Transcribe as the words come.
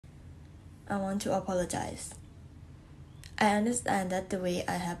I want to apologize. I understand that the way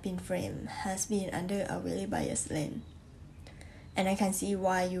I have been framed has been under a really biased lens, and I can see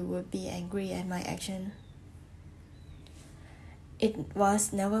why you would be angry at my action. It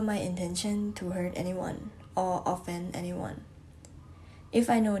was never my intention to hurt anyone or offend anyone. If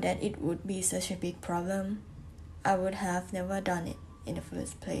I know that it would be such a big problem, I would have never done it in the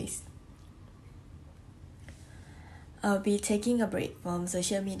first place. I'll be taking a break from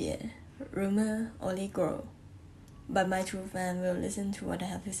social media. Rumor only grow, but my true fan will listen to what I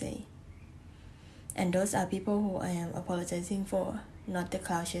have to say. And those are people who I am apologizing for, not the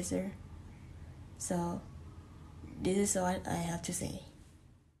cloud chaser. So, this is what I have to say.